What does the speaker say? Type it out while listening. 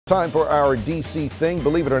Time for our DC thing.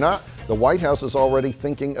 Believe it or not, the White House is already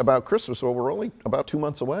thinking about Christmas. Well, we're only about 2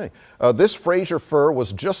 months away. This Fraser fir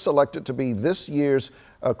was just selected to be this year's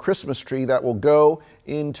Christmas tree that will go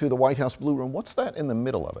into the White House Blue Room. What's that in the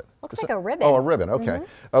middle of it? Looks like a ribbon. Oh, a ribbon, okay.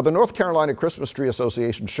 The North Carolina Christmas Tree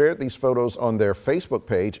Association shared these photos on their Facebook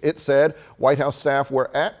page. It said White House staff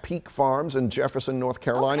were at Peak Farms in Jefferson, North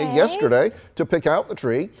Carolina yesterday to pick out the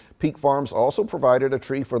tree. Peak Farms also provided a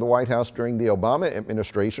tree for the White House during the Obama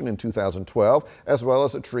administration in 2012, as well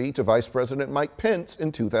as a tree to Vice President Mike Pence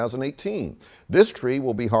in 2018. This tree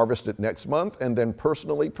will be harvested next month and then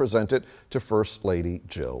personally presented to First Lady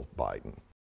Jill Biden.